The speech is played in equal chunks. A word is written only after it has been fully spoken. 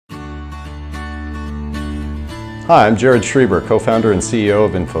Hi, I'm Jared Schreiber, co-founder and CEO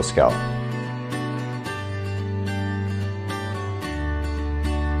of InfoScout.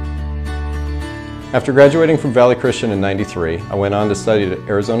 After graduating from Valley Christian in '93, I went on to study at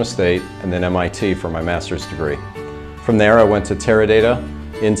Arizona State and then MIT for my master's degree. From there, I went to Teradata,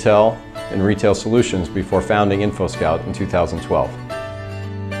 Intel, and Retail Solutions before founding InfoScout in 2012.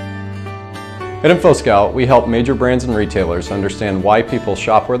 At InfoScout, we help major brands and retailers understand why people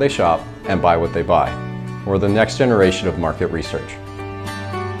shop where they shop and buy what they buy. We're the next generation of market research.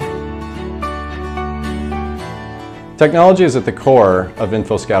 Technology is at the core of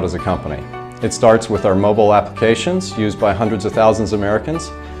InfoScout as a company. It starts with our mobile applications used by hundreds of thousands of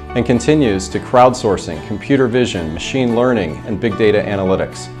Americans and continues to crowdsourcing, computer vision, machine learning, and big data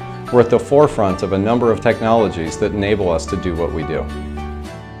analytics. We're at the forefront of a number of technologies that enable us to do what we do.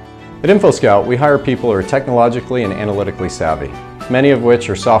 At InfoScout, we hire people who are technologically and analytically savvy, many of which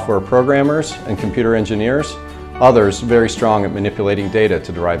are software programmers and computer engineers, others very strong at manipulating data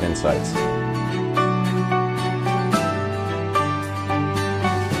to derive insights.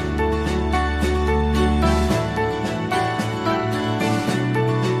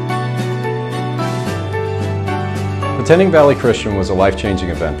 Attending Valley Christian was a life-changing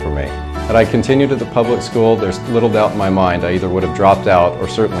event for me. Had I continued at the public school, there's little doubt in my mind I either would have dropped out or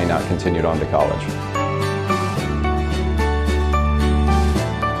certainly not continued on to college.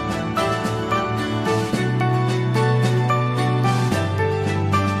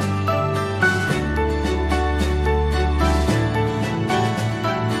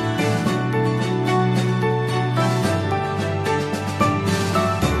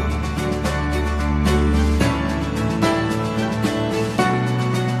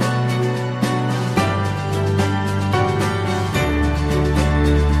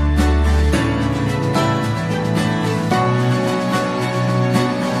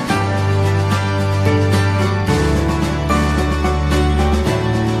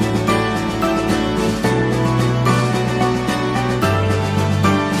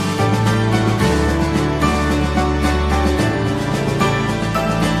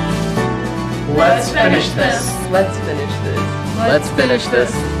 Let's finish this. Let's finish this. Let's finish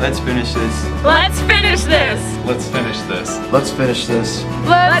this. Let's finish this. Let's finish this. Let's finish this. Let's finish this.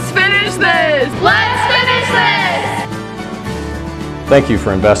 Let's finish this. Let's finish this. Thank you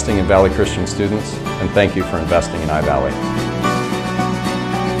for investing in Valley Christian students, and thank you for investing in iValley.